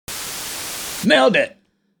Nailed it.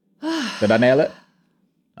 Did I nail it?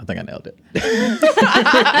 I think I nailed it. I'm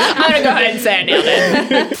going to go ahead and say I nailed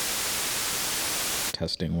it.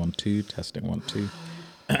 Testing 1 2, testing 1 2.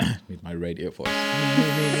 Need my radio voice.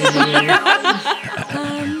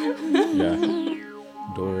 Yeah.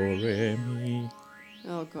 Do, re, mi.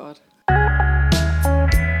 Oh, God.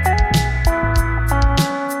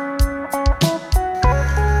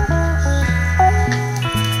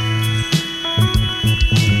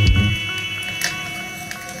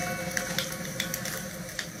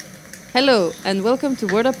 Hello, and welcome to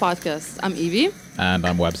Word Up Podcast. I'm Evie. And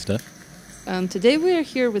I'm Webster. Today we are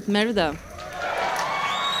here with Merida.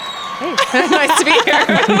 Hey, nice to be here.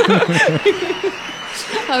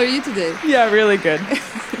 How are you today? Yeah, really good.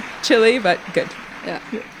 Chilly, but good. Yeah.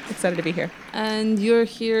 Excited to be here. And you're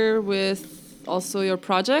here with also your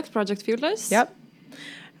project, Project Fearless? Yep.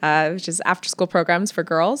 Which is after-school programs for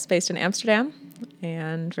girls based in Amsterdam.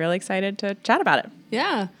 And really excited to chat about it.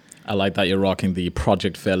 Yeah. I like that you're rocking the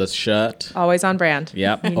Project Fearless shirt. Always on brand.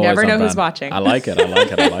 Yep. You never know who's watching. I like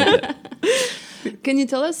it. Can you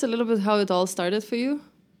tell us a little bit how it all started for you?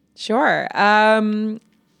 Sure.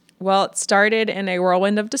 Well, it started in a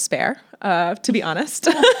whirlwind of despair, to be honest.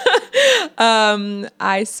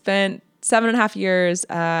 I spent 7.5 years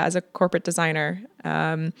as a corporate designer,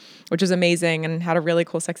 which was amazing and had a really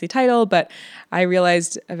cool, sexy title. But I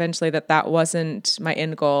realized eventually that wasn't my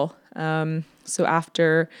end goal. So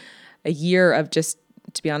after a year of just,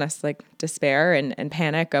 to be honest, like despair and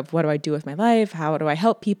panic of what do I do with my life? How do I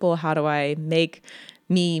help people? How do I make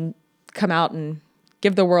me come out and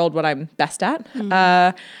give the world what I'm best at?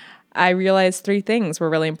 I realized 3 things were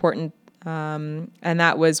really important. And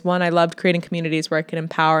that was, 1, I loved creating communities where I could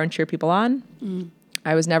empower and cheer people on.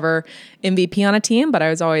 I was never MVP on a team, but I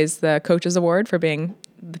was always the coach's award for being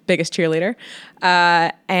the biggest cheerleader.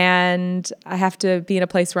 And I have to be in a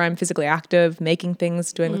place where I'm physically active, making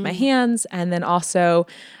things, doing with my hands, and then also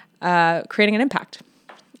creating an impact.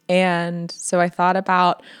 And so I thought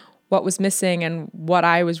about what was missing and what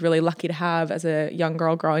I was really lucky to have as a young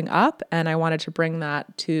girl growing up, and I wanted to bring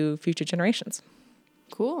that to future generations.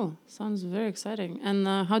 Cool. Sounds very exciting. And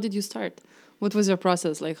how did you start? What was your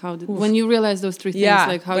process? Like, when you realized those 3 things,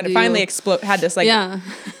 like how when it finally had this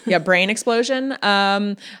brain explosion,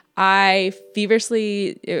 I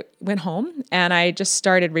feverishly went home and I just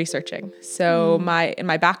started researching. So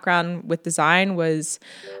my background with design was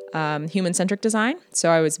human-centric design.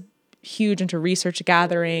 So I was huge into research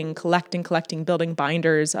gathering, collecting, building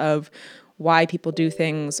binders of why people do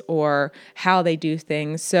things or how they do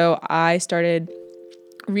things. So I started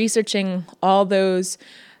researching all those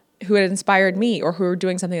who had inspired me or who were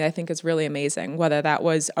doing something that I think is really amazing, whether that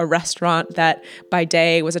was a restaurant that by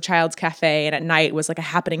day was a child's cafe and at night was like a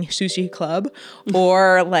happening sushi club,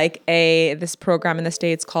 or like this program in the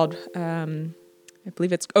States called, I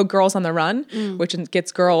believe it's Girls on the Run, which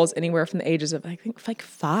gets girls anywhere from the ages of, I think, like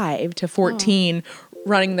 5 to 14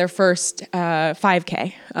 running their first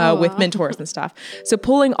 5K with mentors and stuff. So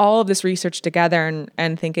pulling all of this research together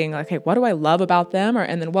and thinking, like, hey, what do I love about them?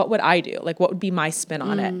 And then what would I do? Like, what would be my spin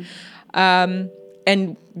on it?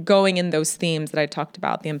 And going in those themes that I talked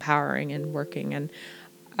about, the empowering and working. And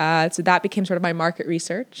so that became sort of my market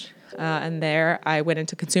research. And there I went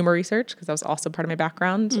into consumer research because that was also part of my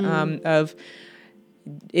background of,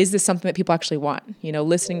 is this something that people actually want? You know,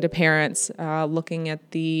 listening to parents, looking at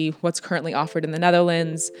what's currently offered in the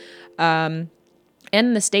Netherlands, and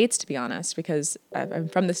in the States, to be honest, because I'm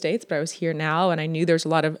from the States, but I was here now and I knew there's a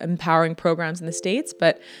lot of empowering programs in the States,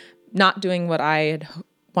 but not doing what I had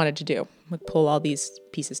wanted to do, would pull all these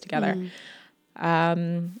pieces together.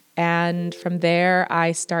 And from there,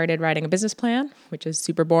 I started writing a business plan, which is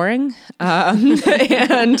super boring. And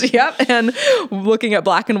looking at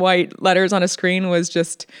black and white letters on a screen was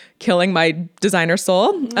just killing my designer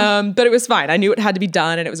soul. But it was fine. I knew it had to be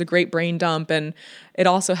done, and it was a great brain dump. And it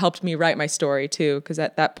also helped me write my story too, because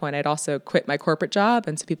at that point, I'd also quit my corporate job.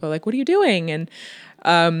 And so people are like, "What are you doing?" And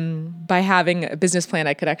by having a business plan,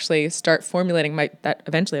 I could actually start formulating that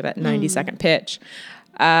 90-second pitch.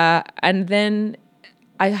 And then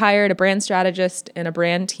I hired a brand strategist and a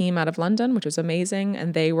brand team out of London, which was amazing.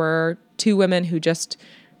 And they were 2 women who just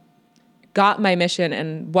got my mission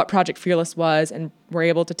and what Project Fearless was and were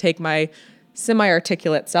able to take my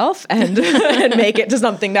semi-articulate self and, and make it to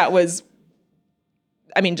something that was,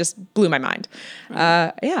 just blew my mind.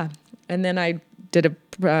 And then I did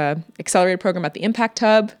a accelerated program at the Impact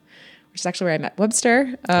Hub, which is actually where I met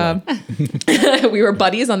Webster. We were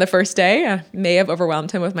buddies on the first day. I may have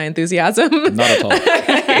overwhelmed him with my enthusiasm. Not at all.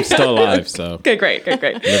 I'm still alive, so. Okay, great. Live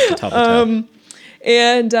to tell the tale.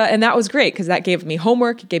 And that was great because that gave me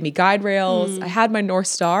homework, it gave me guide rails. I had my North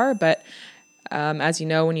Star, but As you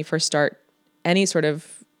know, when you first start any sort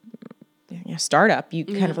of startup, you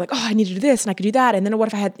kind of like, oh, I need to do this and I could do that. And then what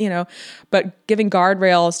if I had, but giving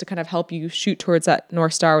guardrails to kind of help you shoot towards that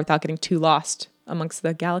North Star without getting too lost amongst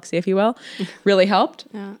the galaxy, if you will, really helped.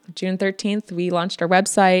 Yeah. June 13th, we launched our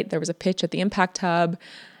website. There was a pitch at the Impact Hub,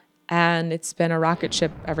 and it's been a rocket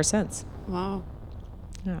ship ever since. Wow.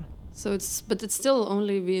 Yeah. So it's still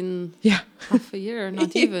only been Yeah. half a year,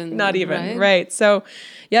 not even. Not even, right? So,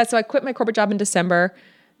 so I quit my corporate job in December,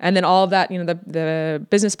 and then all of that, the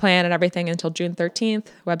business plan and everything until June 13th,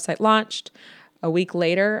 website launched. A week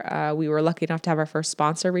later, we were lucky enough to have our first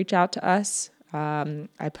sponsor reach out to us. I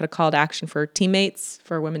put a call to action for teammates,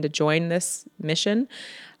 for women to join this mission.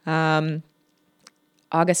 August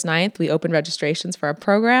 9th, we opened registrations for our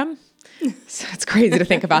program. So it's crazy to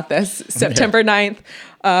think about this. September 9th,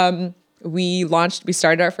 we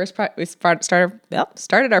started our first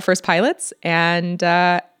started our first pilots, and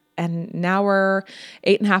now we're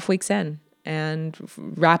 8.5 weeks in and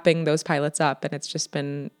wrapping those pilots up, and it's just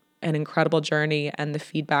been an incredible journey, and the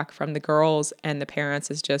feedback from the girls and the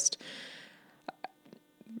parents is just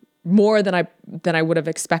more than I would have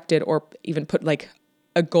expected or even put like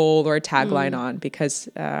a goal or a tagline on, because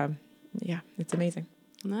it's amazing.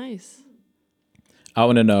 Nice. I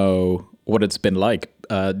want to know what it's been like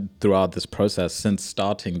throughout this process since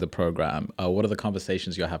starting the program. What are the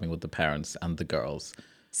conversations you're having with the parents and the girls?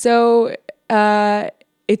 So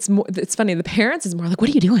it's funny. The parents is more like,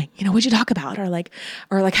 "What are you doing? What'd you talk about?" Or like,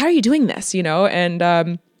 "How are you doing this?"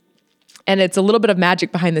 And it's a little bit of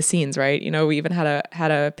magic behind the scenes, right? We even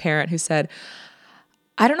had a parent who said,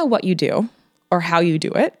 "I don't know what you do or how you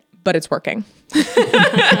do it, but it's working."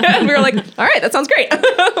 And we were like, all right, that sounds great.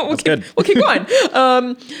 We'll keep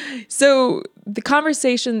going. So the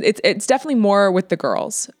conversation, it's definitely more with the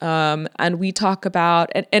girls. And we talk about,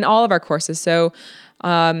 in all of our courses. So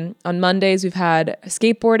on Mondays, we've had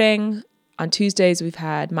skateboarding. On Tuesdays, we've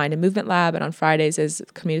had Mind and Movement Lab. And on Fridays is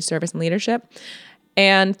community service and leadership.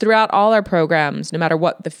 And throughout all our programs, no matter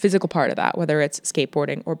what the physical part of that, whether it's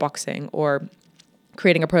skateboarding or boxing or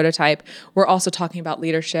creating a prototype, we're also talking about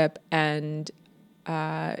leadership and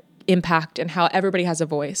impact and how everybody has a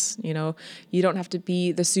voice. You don't have to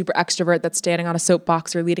be the super extrovert that's standing on a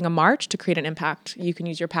soapbox or leading a march to create an impact. You can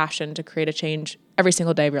use your passion to create a change every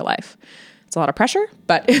single day of your life. It's a lot of pressure,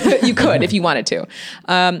 but you could if you wanted to.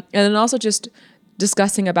 And then also just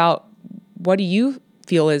discussing about, what do you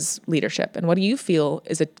feel is leadership, and what do you feel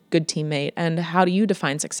is a good teammate, and how do you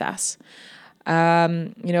define success?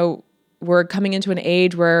 We're coming into an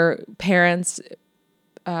age where parents,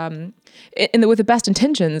 with the best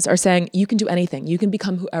intentions, are saying you can do anything. You can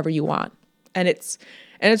become whoever you want, and it's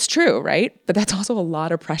true, right? But that's also a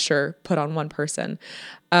lot of pressure put on one person,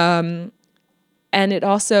 and it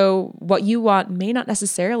also, what you want may not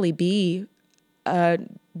necessarily be a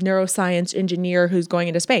neuroscience engineer who's going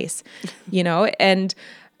into space, and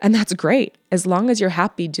that's great as long as you're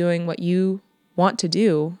happy doing what you want to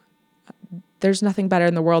do. There's nothing better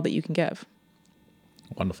in the world that you can give.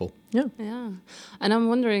 Wonderful. Yeah. And I'm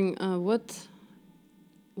wondering,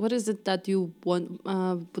 what is it that you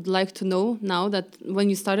would like to know now, that when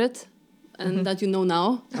you started and that you know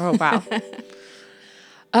now? Oh, wow.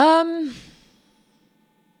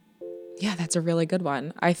 Yeah, that's a really good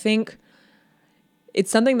one. I think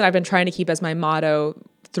it's something that I've been trying to keep as my motto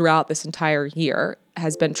throughout this entire year,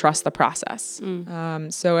 has been trust the process.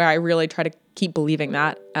 So I really try to keep believing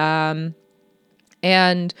that.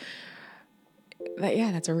 And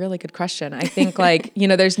that's a really good question. I think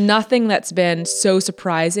there's nothing that's been so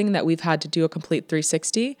surprising that we've had to do a complete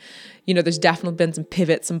 360. There's definitely been some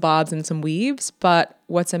pivots, some bobs, and some weaves. But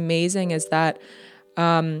what's amazing is that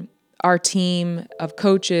our team of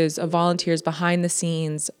coaches, of volunteers behind the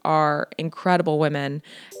scenes are incredible women.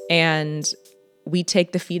 And we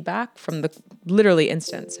take the feedback from the literally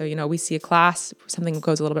instant. So, we see a class, something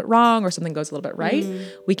goes a little bit wrong or something goes a little bit right.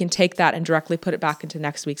 We can take that and directly put it back into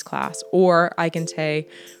next week's class. Or I can say,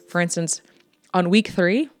 for instance, on week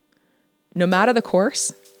 3, no matter the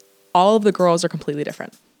course, all of the girls are completely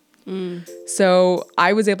different. So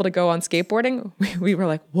I was able to go on skateboarding. We were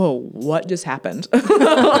like, whoa, what just happened?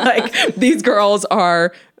 These girls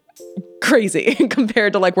are crazy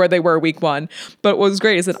compared to where they were week 1. But what was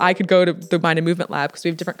great is that I could go to the Mind and Movement Lab, because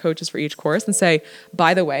we have different coaches for each course, and say,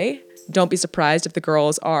 by the way, don't be surprised if the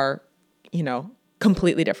girls are,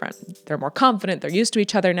 completely different. They're more confident. They're used to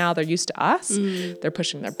each other now. They're used to us. They're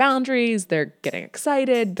pushing their boundaries. They're getting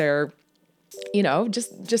excited. They're,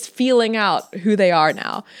 just feeling out who they are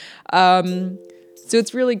now. So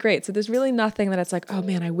it's really great. So there's really nothing that it's like, oh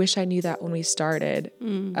man, I wish I knew that when we started.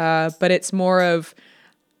 But it's more of,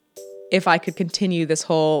 if I could continue this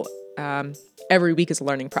whole every week is a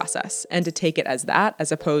learning process, and to take it as that,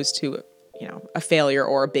 as opposed to, a failure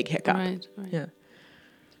or a big hiccup. Right. Yeah.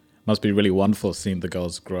 Must be really wonderful seeing the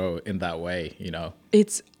girls grow in that way,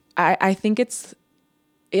 I think it's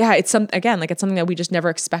something that we just never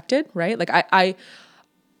expected, right? Like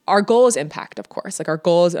our goal is impact, of course. Like our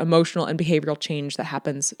goal is emotional and behavioral change that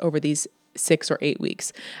happens over these 6 or 8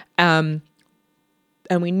 weeks. And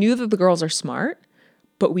we knew that the girls are smart,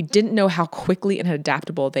 but we didn't know how quickly and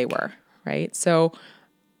adaptable they were, right? So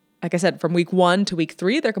like I said, from week 1 to week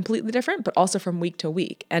 3, they're completely different, but also from week to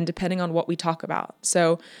week and depending on what we talk about.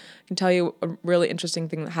 So I can tell you a really interesting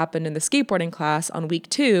thing that happened in the skateboarding class on week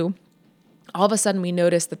 2. All of a sudden we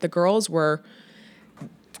noticed that the girls were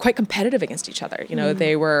quite competitive against each other.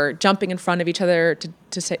 They were jumping in front of each other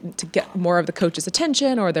to get more of the coach's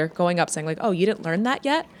attention, or they're going up saying like, "Oh, you didn't learn that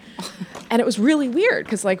yet?" And it was really weird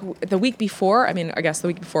because like the week before, I guess the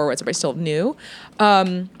week before everybody still knew,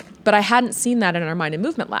 but I hadn't seen that in our Mind and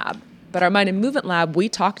Movement Lab. But our Mind and Movement Lab, we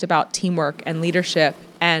talked about teamwork and leadership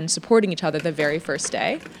and supporting each other the very first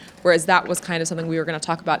day, whereas that was kind of something we were going to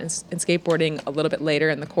talk about in skateboarding a little bit later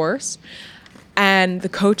in the course. And the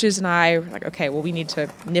coaches and I were like, okay, well, we need to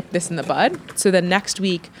nip this in the bud. So the next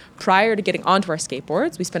week, prior to getting onto our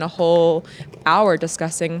skateboards, we spent a whole hour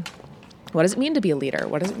discussing what does it mean to be a leader?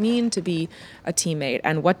 What does it mean to be a teammate?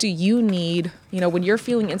 And what do you need, when you're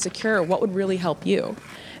feeling insecure, what would really help you?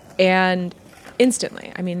 And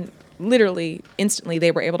literally instantly, they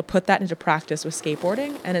were able to put that into practice with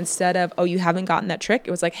skateboarding. And instead of, oh, you haven't gotten that trick,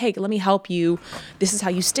 it was like, hey, let me help you. This is how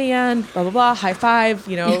you stand, blah, blah, blah, high five,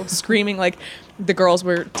 screaming. Like the girls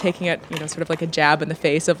were taking it, sort of like a jab in the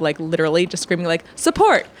face of like literally just screaming like,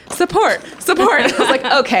 support, support, support. And I was like,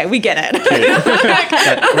 okay, we get it.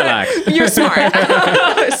 Relax. You're smart.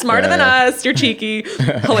 Smarter than us. You're cheeky.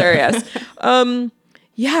 Hilarious. And,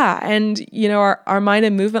 our Mind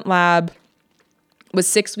and Movement Lab was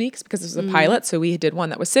 6 weeks because this was a pilot. So we did one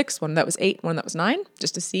that was 6, one that was 8, one that was 9,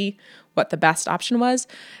 just to see what the best option was.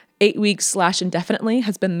 8 weeks / indefinitely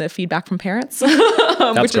has been the feedback from parents, which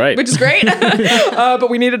is great. But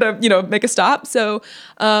we needed to, make a stop. So,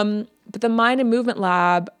 but the Mind and Movement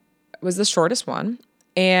Lab was the shortest one.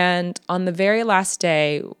 And on the very last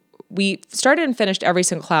day, we started and finished every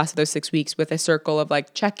single class of those 6 weeks with a circle of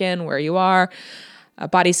like check-in, where you are, a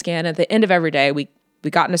body scan. At the end of every day, we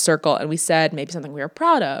got in a circle and we said maybe something we were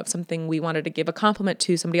proud of, something we wanted to give a compliment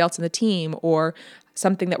to somebody else in the team, or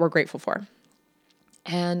something that we're grateful for.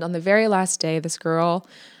 And on the very last day, this girl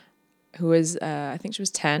who was, I think she was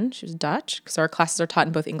 10, she was Dutch, because our classes are taught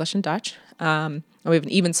in both English and Dutch. And we have an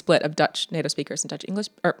even split of Dutch native speakers and Dutch English,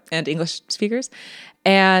 and English speakers.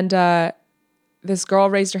 And this girl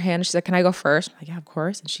raised her hand and she said, "Can I go first?" I'm like, "Yeah, of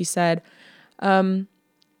course." And she said, "I'm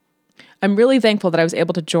really thankful that I was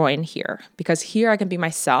able to join here, because here I can be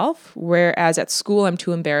myself, whereas at school I'm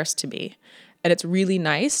too embarrassed to be. And it's really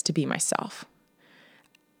nice to be myself."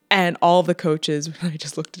 And all the coaches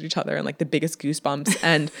just looked at each other and like the biggest goosebumps.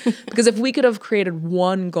 And because if we could have created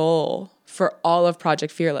one goal for all of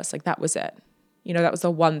Project Fearless, like that was it. That was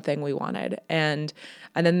the one thing we wanted. And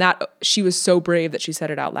then that, she was so brave that she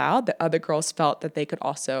said it out loud that other girls felt that they could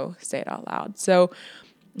also say it out loud. So,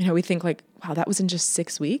 we think like, wow, that was in just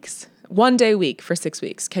 6 weeks. 1 day a week for 6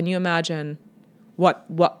 weeks. Can you imagine what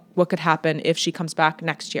could happen if she comes back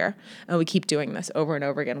next year and we keep doing this over and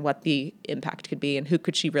over again, what the impact could be and who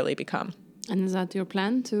could she really become? And is that your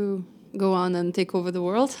plan, to go on and take over the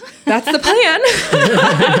world? That's the plan.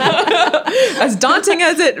 As daunting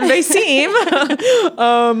as it may seem.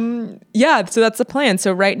 So that's the plan.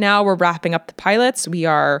 So right now we're wrapping up the pilots. We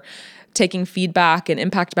are taking feedback and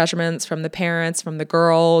impact measurements from the parents, from the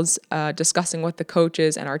girls, discussing with the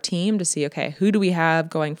coaches and our team to see, okay, who do we have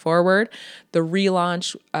going forward? The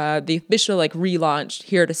relaunch, the official relaunch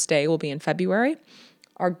Here to Stay will be in February.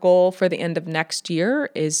 Our goal for the end of next year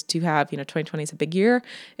is to have, 2020 is a big year,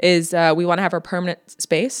 is we want to have our permanent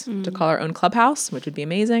space to call our own clubhouse, which would be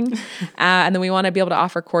amazing. And then we want to be able to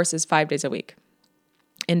offer courses 5 days a week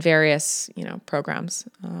in various, programs.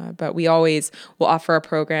 But we always will offer a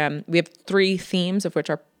program. We have 3 themes of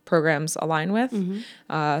which our programs align with.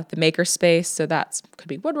 The maker space, so that could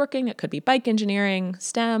be woodworking, it could be bike engineering,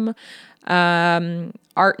 STEM,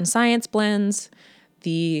 art and science blends,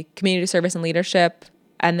 the community service and leadership,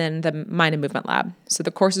 and then the Mind and Movement Lab. So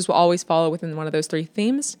the courses will always follow within one of those 3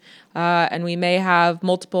 themes. And we may have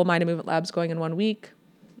multiple Mind and Movement Labs going in 1 week.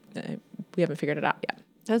 We haven't figured it out yet.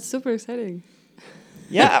 That's super exciting.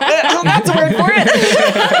 Yeah, that's a word for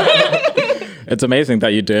it. It's amazing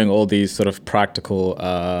that you're doing all these sort of practical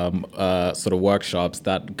sort of workshops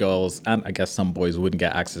that girls and I guess some boys wouldn't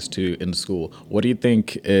get access to in school. What do you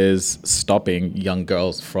think is stopping young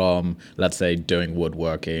girls from, let's say, doing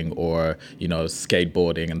woodworking or, you know,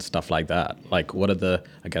 skateboarding and stuff like that? Like, what are the,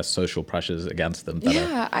 I guess, social pressures against them?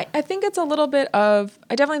 I think it's a little bit of,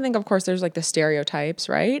 I definitely think, of course, there's like the stereotypes,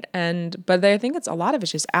 right? But I think a lot of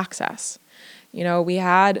it's just access. You know, we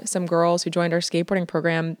had some girls who joined our skateboarding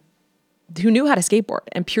program who knew how to skateboard,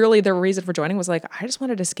 and purely their reason for joining was like, I just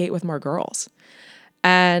wanted to skate with more girls.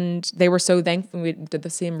 And they were so thankful. We did the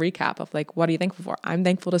same recap of like, what are you thankful for? I'm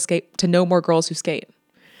thankful to know more girls who skate.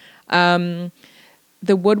 The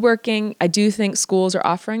woodworking, I do think schools are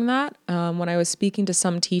offering that. When I was speaking to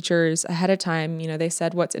some teachers ahead of time, you know, they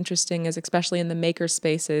said what's interesting is, especially in the maker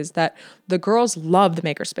spaces, that the girls love the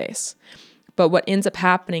maker space. But what ends up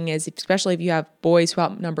happening is, especially if you have boys who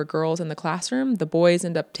outnumber girls in the classroom, the boys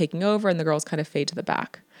end up taking over and the girls kind of fade to the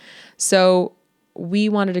back. So we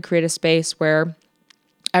wanted to create a space where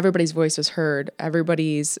everybody's voice was heard,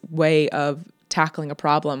 everybody's way of tackling a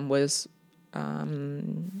problem was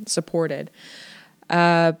supported.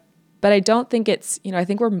 But I don't think it's, you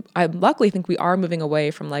know, I luckily think we are moving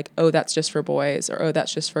away from like, oh, that's just for boys or, oh,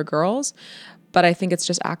 that's just for girls. But I think it's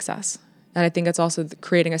just access. And I think it's also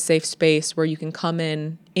creating a safe space where you can come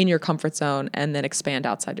in your comfort zone and then expand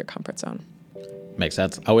outside your comfort zone. Makes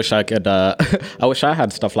sense. I wish I could, I wish I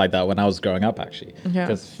had stuff like that when I was growing up, actually.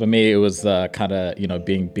 Because for me, it was kind of, you know,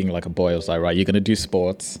 being like a boy, I was like, right, you're going to do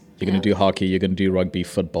sports. You're going to do hockey, you're going to do rugby,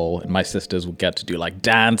 football. And my sisters would get to do like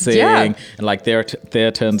dancing and like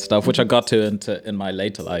theater and stuff, which I got to in my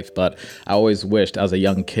later life. But I always wished as a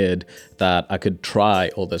young kid that I could try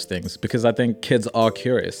all those things, because I think kids are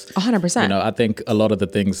curious. 100%. You know, I think a lot of the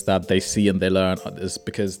things that they see and they learn is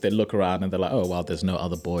because they look around and they're like, oh, well, there's no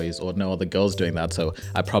other boys or no other girls doing that. So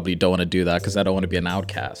I probably don't want to do that because I don't want to be an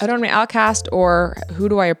outcast. I don't want to be an outcast, or who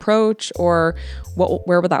do I approach, or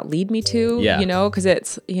where would that lead me to? You know, because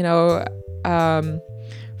it's, you know,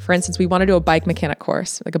 for instance, we want to do a bike mechanic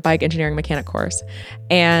course, like a bike engineering mechanic course.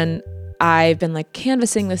 And I've been like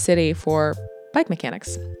canvassing the city for bike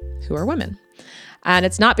mechanics who are women. And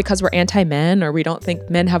it's not because we're anti-men or we don't think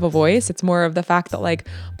men have a voice. It's more of the fact that like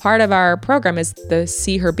part of our program is the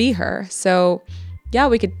see her, be her. So yeah,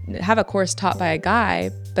 we could have a course taught by a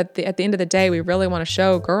guy, but at the end of the day, we really want to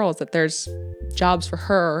show girls that there's jobs for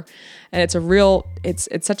her. And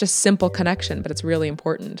it's such a simple connection, but it's really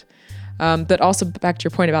important. But also back to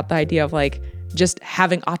your point about the idea of like just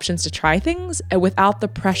having options to try things without the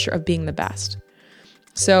pressure of being the best.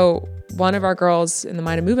 So one of our girls in the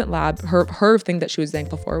Mind and Movement Lab, her thing that she was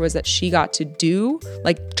thankful for was that she got to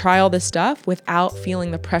try all this stuff without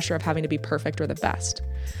feeling the pressure of having to be perfect or the best.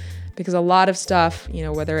 Because a lot of stuff, you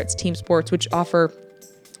know, whether it's team sports, which offer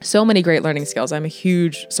so many great learning skills. I'm a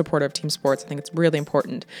huge supporter of team sports. I think it's really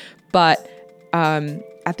important. But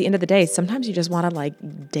at the end of the day, sometimes you just want to like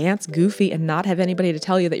dance goofy and not have anybody to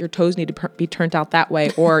tell you that your toes need to be turned out that way,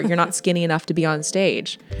 or you're not skinny enough to be on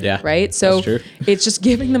stage. Yeah. Right. So it's just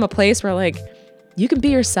giving them a place where like you can be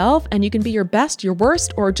yourself and you can be your best, your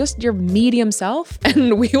worst, or just your medium self.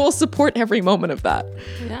 And we will support every moment of that.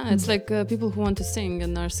 Yeah. It's like people who want to sing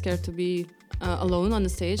and are scared to be alone on the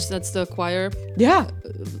stage. That's the choir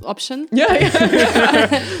option.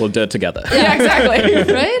 Yeah. We'll do it together. Yeah,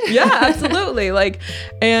 exactly. Right? Yeah, absolutely.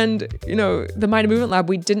 And you know, the Mind and Movement Lab,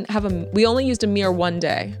 we only used a mirror one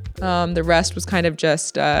day. The rest was kind of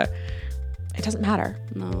just, it doesn't matter,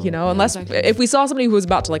 you know, unless if we saw somebody who was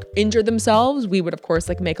about to like injure themselves, we would of course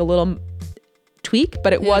like make a little tweak,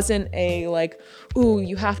 but it wasn't a like, ooh,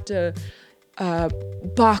 you have to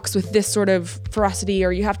box with this sort of ferocity,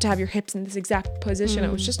 or you have to have your hips in this exact position.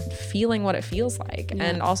 It was just feeling what it feels like,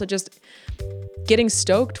 and also just getting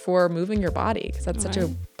stoked for moving your body, because that's such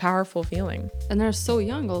a powerful feeling. And they're so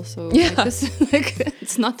young also. Like, this is like,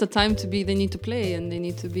 it's not the time to be, they need to play and they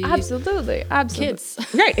need to be absolutely kids.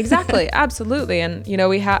 Right, exactly. Absolutely. And you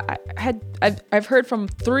know, I've heard from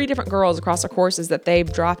 3 different girls across the courses that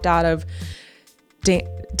they've dropped out of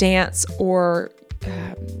dance or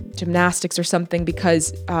gymnastics or something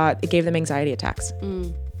because it gave them anxiety attacks.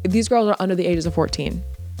 These girls are under the ages of 14,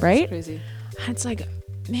 right? That's crazy. And it's like,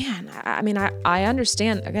 man, I mean, I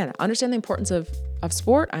understand the importance of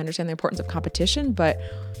sport. I understand the importance of competition, but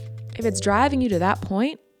if it's driving you to that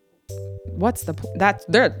point, what's the point?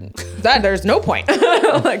 There's no point.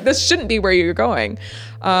 Like, this shouldn't be where you're going.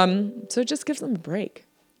 So it just gives them a break.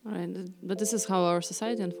 All right, but this is how our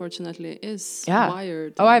society, unfortunately, is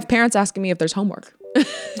wired. Oh, I have parents asking me if there's homework.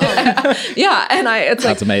 Yeah, and it's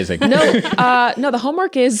like, that's amazing. No, the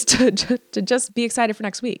homework is to just be excited for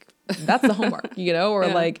next week. that's the homework, you know, or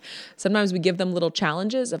like sometimes we give them little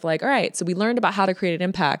challenges of like, all right, so we learned about how to create an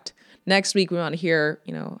impact. Next week, we want to hear,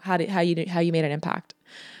 you know, how you made an impact.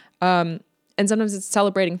 And sometimes it's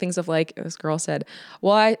celebrating things of like, this girl said,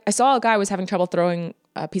 well, I saw a guy was having trouble throwing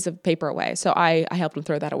a piece of paper away. So I helped him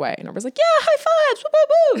throw that away. And I was like, yeah, high fives, woo,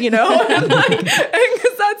 woo, woo, you know, and like,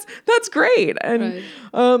 because that's great. And,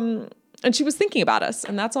 and she was thinking about us,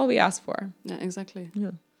 and that's all we asked for. Yeah, exactly.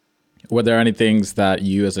 Yeah. Were there any things that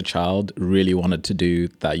you as a child really wanted to do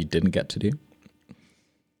that you didn't get to do?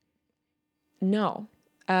 No.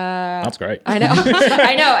 That's great. I know.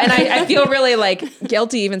 I know. And I feel really like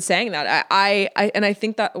guilty even saying that. I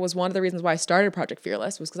think that was one of the reasons why I started Project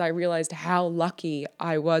Fearless, was because I realized how lucky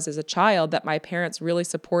I was as a child that my parents really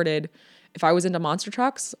supported. If I was into monster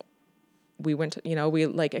trucks, we went to, you know, we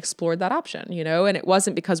like explored that option, you know, and it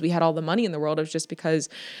wasn't because we had all the money in the world. It was just because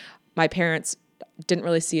my parents didn't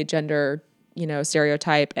really see a gender, you know,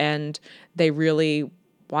 stereotype, and they really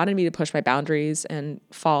wanted me to push my boundaries and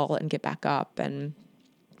fall and get back up. And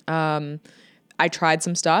I tried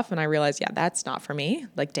some stuff and I realized, yeah, that's not for me,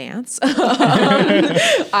 like dance.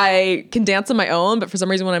 I can dance on my own, but for some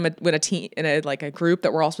reason when I'm with a team in a group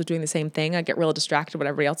that we're also doing the same thing, I get really distracted what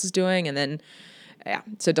everybody else is doing. And then, yeah,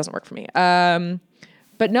 so it doesn't work for me.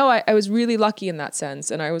 But no, I was really lucky in that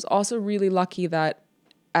sense. And I was also really lucky that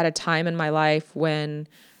at a time in my life when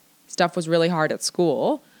stuff was really hard at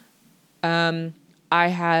school, I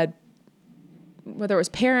had, whether it was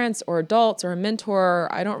parents or adults or a mentor,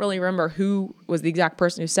 I don't really remember who was the exact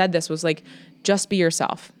person who said this, was like, just be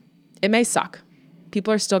yourself. It may suck.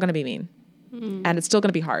 People are still going to be mean and it's still going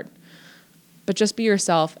to be hard, but just be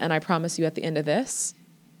yourself. And I promise you at the end of this,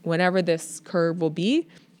 whenever this curve will be,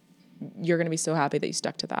 you're going to be so happy that you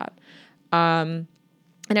stuck to that. I'm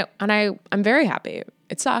very happy.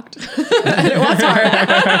 It sucked and it was hard,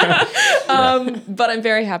 but I'm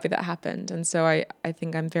very happy that happened. And so I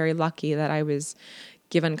think I'm very lucky that I was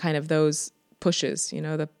given kind of those pushes, you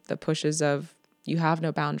know, the pushes of, you have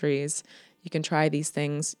no boundaries. You can try these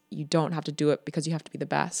things. You don't have to do it because you have to be the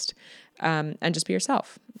best, and just be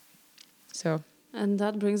yourself. So. And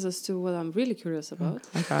that brings us to what I'm really curious about. Oh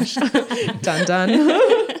my gosh. Done.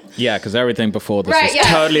 Yeah, because everything before this is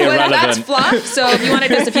totally irrelevant. That's fluff. So if you want to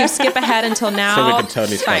just, if you skip ahead until now, so we can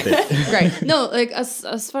totally skip it. Great. No, like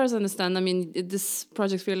as far as I understand, I mean, this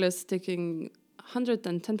Project Fearless is taking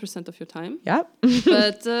 110% of your time. Yep.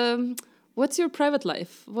 But what's your private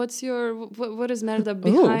life? What's your what is Merda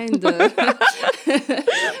behind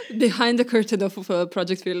behind the curtain of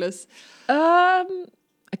Project Fearless? A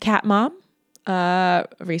cat mom.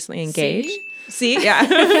 Recently engaged. See? Yeah.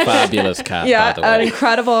 Fabulous cat, yeah, by the way. An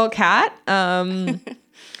incredible cat. I'm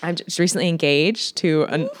just recently engaged to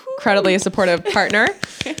an incredibly supportive partner,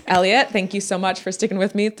 Elliot. Thank you so much for sticking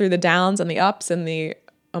with me through the downs and the ups and the,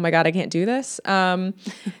 oh my God, I can't do this. But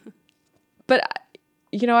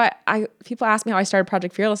you know, I people ask me how I started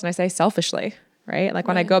Project Fearless, and I say selfishly, right? Like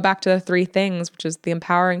when I go back to the three things, which is the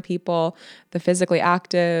empowering people, the physically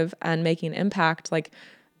active, and making an impact, like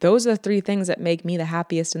those are the three things that make me the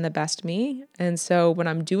happiest and the best me. And so when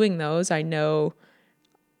I'm doing those, I know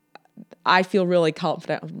I feel really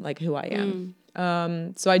confident, like who I am.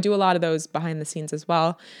 So I do a lot of those behind the scenes as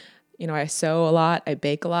well. You know, I sew a lot, I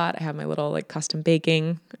bake a lot. I have my little like custom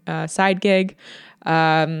baking side gig.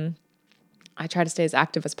 I try to stay as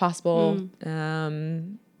active as possible.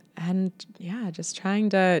 And yeah, just trying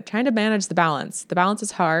to manage the balance. The balance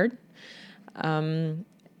is hard.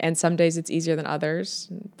 And some days it's easier than others,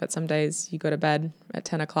 but some days you go to bed at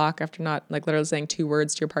 10 o'clock after not like literally saying 2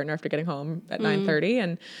 words to your partner after getting home at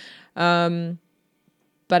 9:30. And,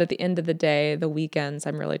 but at the end of the day, the weekends,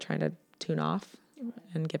 I'm really trying to tune off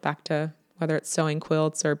and get back to whether it's sewing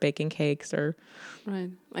quilts or baking cakes or. Right.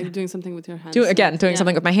 Like doing something with your hands. Doing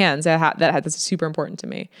something with my hands. That's super important to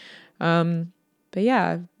me. But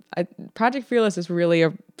yeah, Project Fearless is really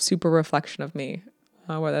a super reflection of me.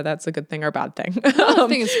 Whether that's a good thing or a bad thing. I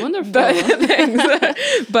think it's wonderful.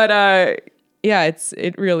 But yeah,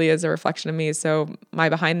 it really is a reflection of me. So my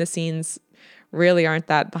behind the scenes really aren't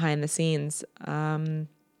that behind the scenes.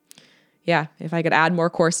 Yeah, if I could add more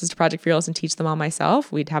courses to Project Fearless and teach them all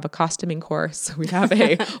myself, we'd have a costuming course, we'd have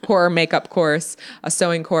a horror makeup course, a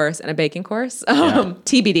sewing course, and a baking course.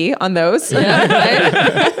 TBD on those.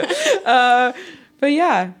 But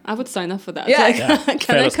yeah, I would sign up for that. Yeah,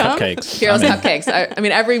 can I come? Cupcakes. Fearless cupcakes. I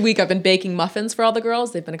mean, every week I've been baking muffins for all the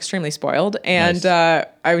girls. They've been extremely spoiled. And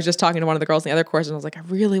I was just talking to one of the girls in the other course, and I was like, I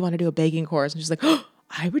really want to do a baking course. And she's like, oh,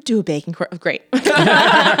 I would do a baking course. Great,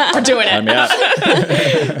 we're doing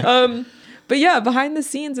it. But yeah, behind the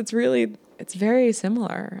scenes, it's very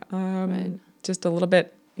similar. Just a little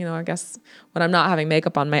bit I guess when I'm not having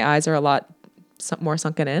makeup on, my eyes are a lot more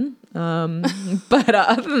sunken in. But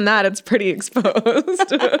other than that, it's pretty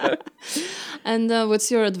exposed. And what's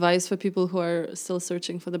your advice for people who are still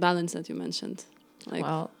searching for the balance that you mentioned? Like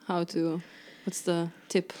what's the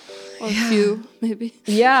tip or few maybe?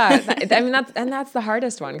 Yeah. That's the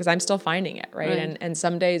hardest one because I'm still finding it. Right. And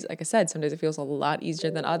some days, like I said, some days it feels a lot easier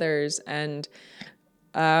than others. And,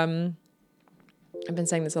 I've been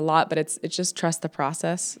saying this a lot, but it's just trust the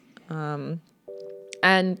process, and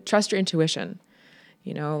trust your intuition.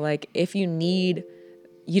 Like if you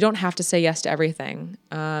don't have to say yes to everything.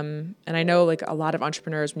 And I know like a lot of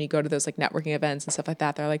entrepreneurs, when you go to those like networking events and stuff like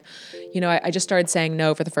that, they're like, I just started saying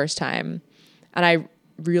no for the first time. And I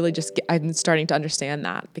really I'm starting to understand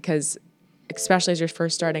that because especially as you're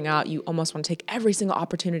first starting out, you almost want to take every single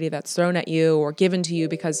opportunity that's thrown at you or given to you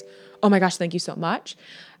because, oh my gosh, thank you so much.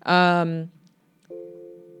 But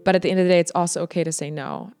at the end of the day, it's also okay to say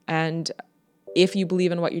no. And if you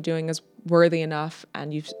believe in what you're doing is worthy enough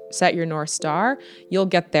and you've set your North Star, you'll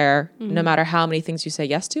get there no matter how many things you say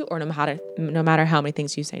yes to or no matter how many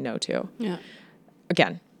things you say no to. Yeah.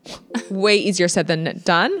 Again, way easier said than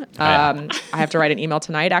done. I have to write an email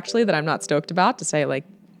tonight, actually, that I'm not stoked about to say like,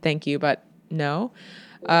 thank you, but no.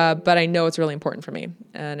 But I know it's really important for me.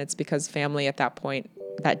 And it's because family at that point,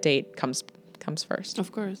 that date comes first.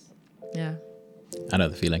 Of course. Yeah. I know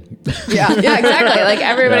the feeling. Yeah, exactly. Like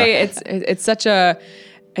everybody, it's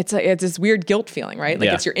this weird guilt feeling, right? Like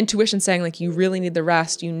it's your intuition saying like, you really need the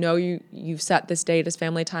rest. You've set this date as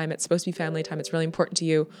family time. It's supposed to be family time. It's really important to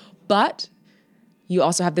you. But you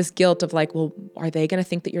also have this guilt of like, well, are they going to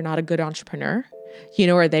think that you're not a good entrepreneur?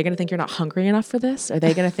 Are they going to think you're not hungry enough for this? Are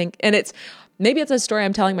they going to think, and maybe it's a story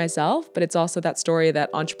I'm telling myself, but it's also that story that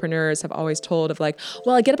entrepreneurs have always told of like,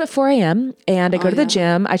 well, I get up at 4 a.m. and I go to the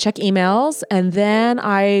gym, I check emails, and then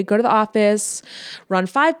I go to the office, run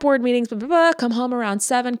 5 board meetings, blah, blah, blah, come home around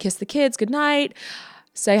 7, kiss the kids, good night,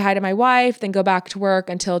 say hi to my wife, then go back to work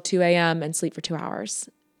until 2 a.m. and sleep for 2 hours.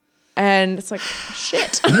 And it's like,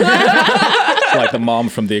 shit. It's like the mom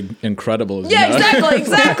from The Incredibles. Yeah,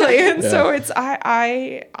 exactly. And so it's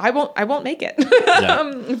I won't make it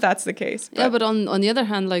if that's the case. But. Yeah, but on the other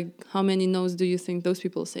hand, like how many no's do you think those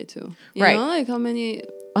people say to? You know, like how many?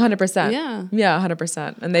 100%. Yeah. Yeah,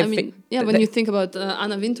 100%. And when you think about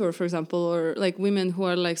Anna Wintour, for example, or like women who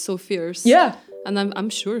are like so fierce. Yeah. And I'm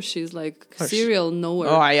sure she's like serial knower.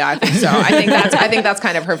 Oh yeah, I think so. I think that's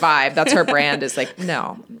kind of her vibe. That's her brand. Is like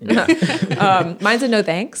no. Mine's a no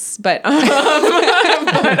thanks, but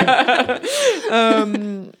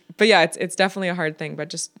yeah, it's definitely a hard thing. But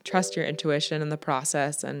just trust your intuition and the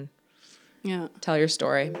process, and tell your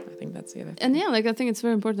story. I think that's the other thing. And I think it's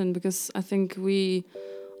very important because I think we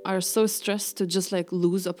are so stressed to just like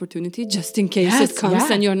lose opportunity just in case it comes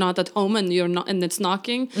and you're not at home and it's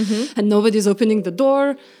knocking and nobody's opening the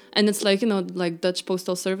door and it's like like Dutch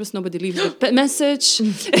postal service, nobody leaves a message.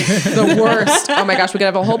 The worst. Oh my gosh, we could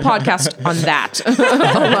have a whole podcast on that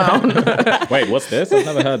alone. Wait, what's this? I've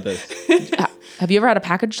never heard this. Have you ever had a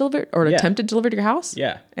package delivered or attempted delivered to your house?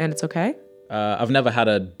 Yeah. And it's okay? I've never had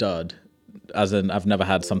a dud, as in I've never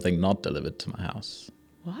had something not delivered to my house.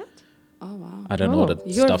 What? Oh, wow. I don't order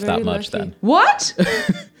stuff that much then. What? Do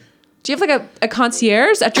you have like a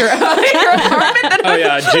concierge at your apartment? Oh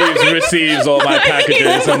yeah, Jeeves receives all my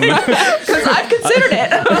packages. Because I've considered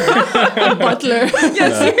it. Butler.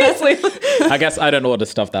 Yeah, seriously. I guess I don't order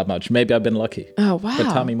stuff that much. Maybe I've been lucky. Oh, wow.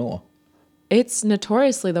 But tell me more. It's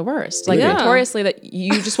notoriously the worst. Like notoriously that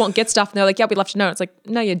you just won't get stuff and they're like, yeah, we left a note. It's like,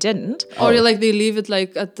 no, you didn't. Or like they leave it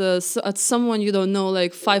like at someone you don't know,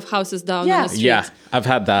 like 5 houses down on the street. Yeah, I've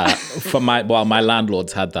had that. My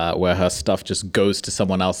landlord's had that where her stuff just goes to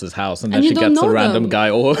someone else's house and then she gets a random guy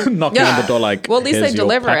or knocking on the door like, well, at least they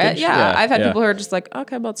deliver it. Yeah. I've had people who are just like,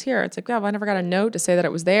 okay, well, it's here. It's like, yeah, well, I never got a note to say that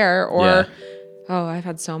it was there. Or, I've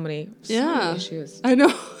had so many issues. I know.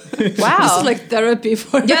 Wow. This is like therapy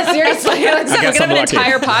for Yeah, seriously. We could have an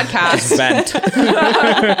entire podcast. Vent.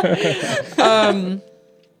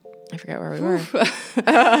 I forget where we were.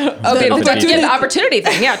 The opportunity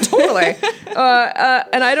thing. Yeah, totally.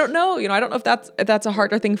 And I don't know. I don't know if that's a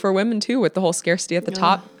harder thing for women too, with the whole scarcity at the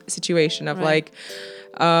top situation of like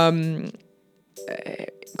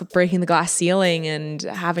breaking the glass ceiling and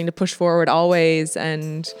having to push forward always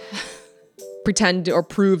and pretend or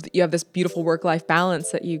prove that you have this beautiful work-life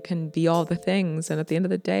balance, that you can be all the things. And at the end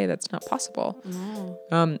of the day, that's not possible. No.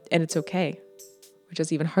 And it's okay, which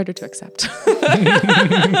is even harder to accept.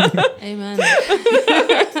 Amen.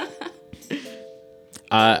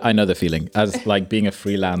 I know the feeling. As like being a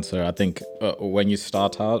freelancer, I think when you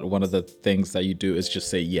start out, one of the things that you do is just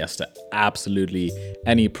say yes to absolutely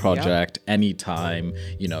any project, anytime,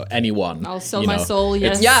 anyone. I'll sell my soul.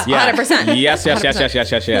 Yes. Yeah. 100%.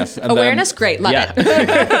 Yes. And awareness, great. Love it.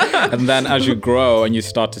 And then as you grow and you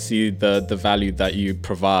start to see the value that you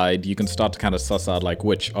provide, you can start to kind of suss out like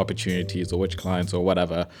which opportunities or which clients or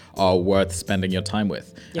whatever are worth spending your time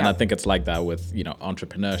with. And I think it's like that with,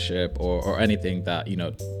 entrepreneurship or anything that,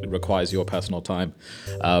 requires your personal time.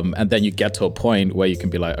 And then you get to a point where you can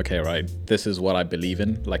be like, okay, right, this is what I believe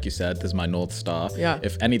in. Like you said, this is my North Star. Yeah.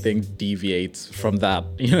 If anything deviates from that,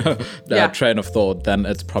 train of thought, then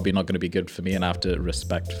it's probably not going to be good for me and I have to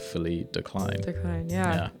respectfully decline.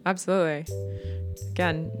 Yeah, absolutely.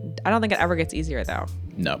 Again, I don't think it ever gets easier though.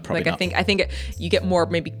 No, probably not. I think you get more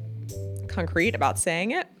maybe concrete about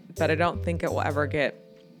saying it, but I don't think it will ever get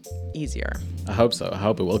easier. I hope so. I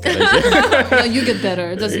hope it will get easier. No, you get better.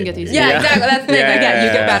 It doesn't get easier. Yeah, exactly. That's the thing. Again,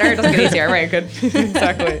 you get better. It doesn't get easier. Right, good.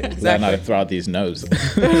 Exactly. Then I throw out these no's.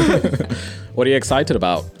 What are you excited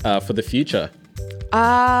about for the future?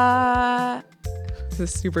 This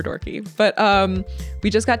is super dorky, but we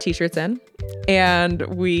just got t-shirts in, and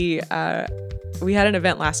we had an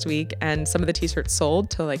event last week, and some of the t-shirts sold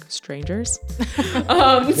to like strangers.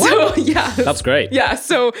 So yeah, that's great. Yeah,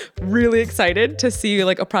 so really excited to see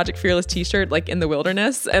like a Project Fearless t-shirt like in the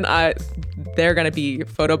wilderness, and they're gonna be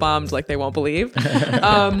photobombed like they won't believe.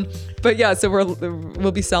 But yeah, so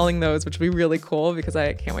we'll be selling those, which will be really cool because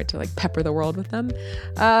I can't wait to like pepper the world with them.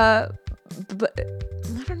 But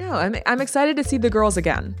I don't know. I'm excited to see the girls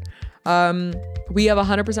again. We have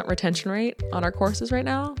 100% retention rate on our courses right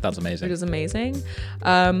now. That's amazing. Which is amazing.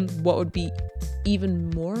 What would be even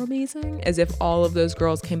more amazing is if all of those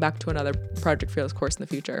girls came back to another Project Fearless course in the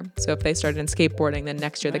future. So if they started in skateboarding, then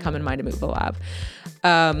next year they come in Mind to Move the Lab.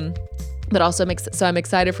 But also I'm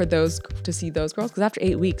excited for to see those girls, because after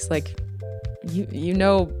 8 weeks, like you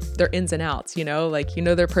know their ins and outs, like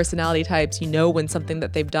their personality types, when something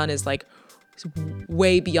that they've done is like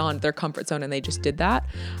way beyond their comfort zone and they just did that.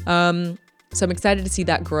 So I'm excited to see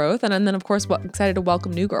that growth. And then of course, excited to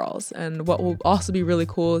welcome new girls. And what will also be really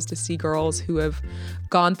cool is to see girls who have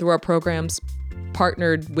gone through our programs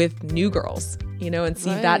partnered with new girls, and see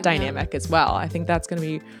that dynamic as well. I think that's going to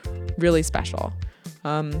be really special.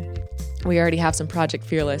 We already have some Project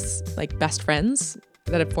Fearless like best friends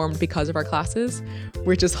that have formed because of our classes,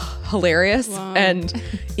 which is hilarious and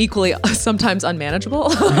equally sometimes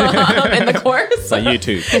unmanageable in the course. Like you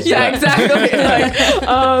too. Yeah, exactly.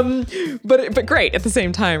 But great at the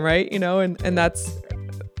same time, right? And that's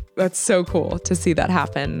so cool to see that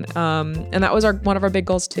happen. And that was one of our big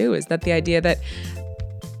goals too, is that the idea that,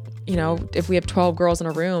 if we have 12 girls in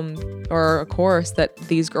a room or a course, that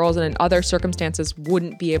these girls in other circumstances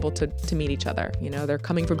wouldn't be able to meet each other. They're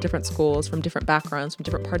coming from different schools, from different backgrounds, from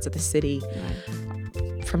different parts of the city,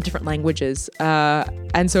 from different languages.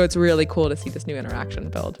 And so it's really cool to see this new interaction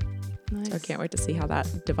build. Nice. So I can't wait to see how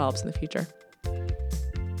that develops in the future.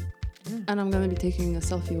 And I'm going to be taking a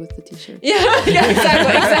selfie with the t-shirt. Yeah,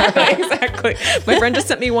 exactly. My friend just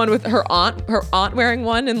sent me one with her aunt wearing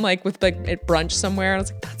one and like with like at brunch somewhere. And I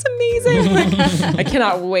was like, that's amazing. Like, I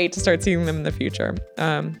cannot wait to start seeing them in the future.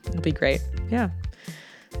 It'll be great. Yeah.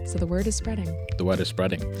 So the word is spreading. The word is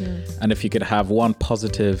spreading. Yeah. And if you could have one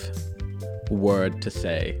positive word to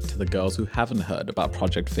say to the girls who haven't heard about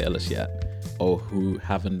Project Fearless yet, or who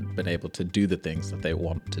haven't been able to do the things that they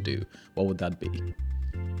want to do, what would that be?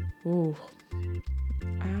 Ooh.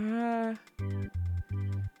 I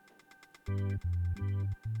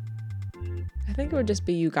think it would just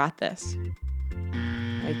be, you got this.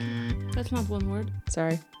 Like, that's not one word.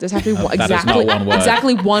 Sorry. Does it have to be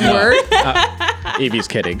exactly one word? Evie's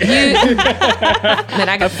kidding.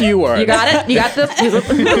 Then a few words. You got it? You got this?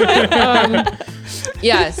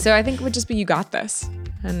 Yeah, so I think it would just be, you got this.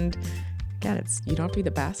 And again, you don't have to be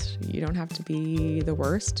the best. You don't have to be the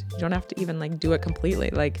worst. You don't have to even like do it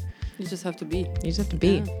completely. Like, you just have to be. You just have to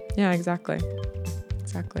be. Yeah, exactly.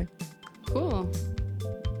 Cool.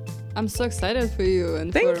 I'm so excited for you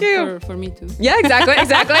and Thank you. For me too. Yeah, exactly.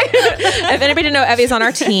 If anybody didn't know, Evie's on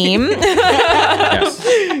our team. Yes.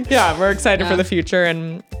 Yeah, we're excited for the future,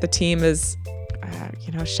 and the team is,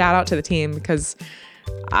 shout out to the team, because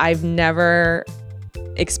I've never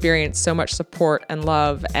experienced so much support and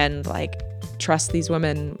love and like trust these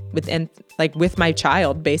women with my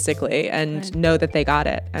child basically, and know that they got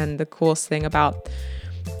it. And the coolest thing about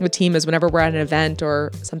the team is whenever we're at an event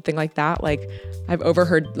or something like that, like I've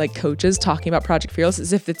overheard like coaches talking about Project Fearless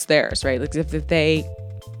as if it's theirs, right? Like as if they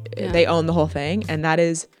own the whole thing. And that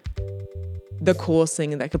is the coolest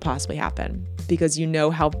thing that could possibly happen, because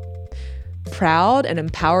how proud and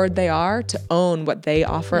empowered they are to own what they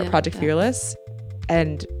offer at Project Fearless.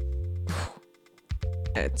 And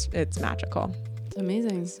it's magical. It's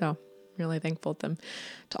amazing. So really thankful to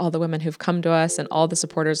all the women who've come to us and all the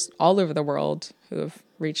supporters all over the world who have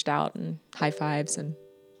reached out, and high fives. And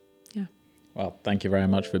well, thank you very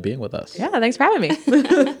much for being with us. Yeah, thanks for having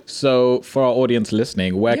me. So for our audience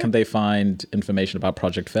listening, where can they find information about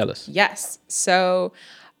Project Fearless? Yes. So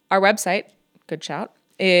our website, good shout,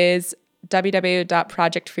 is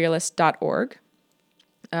www.projectfearless.org.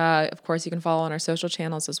 Of course, you can follow on our social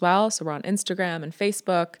channels as well. So we're on Instagram and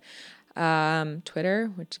Facebook,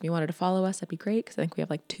 Twitter, which if you wanted to follow us, that'd be great because I think we have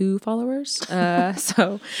like 2 followers.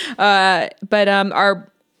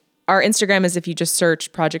 Our Instagram is if you just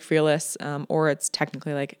search Project Fearless, or it's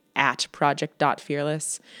technically like at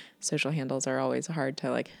project.fearless. Social handles are always hard to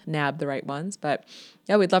like nab the right ones, but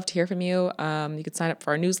yeah, we'd love to hear from you. You can sign up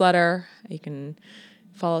for our newsletter. You can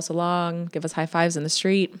follow us along, give us high fives in the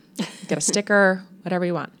street, get a sticker, whatever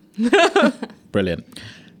you want. Brilliant.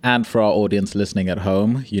 And for our audience listening at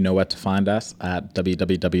home, you know where to find us at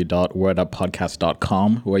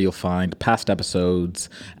www.worduppodcast.com, where you'll find past episodes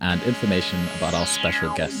and information about our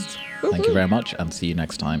special guests. Thank you very much, and see you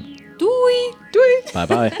next time. Doei!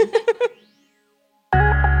 Bye-bye.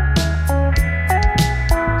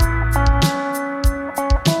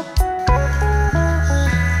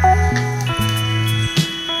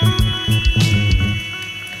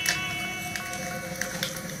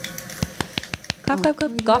 Clap, clap,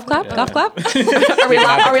 clap, golf clap, golf clap. Are we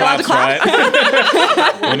allowed to clap?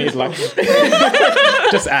 Right? We need like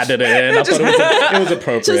just added it in. I thought it was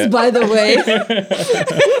appropriate. Just by the way. I don't know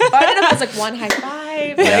if it was like one high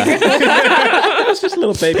five. Yeah. It was just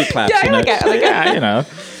little baby claps. Yeah, I like it. Yeah, you know.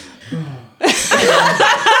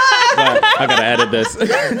 I gotta edit this.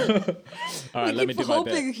 All right, let me do my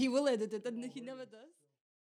bit. He will edit it, and he never does.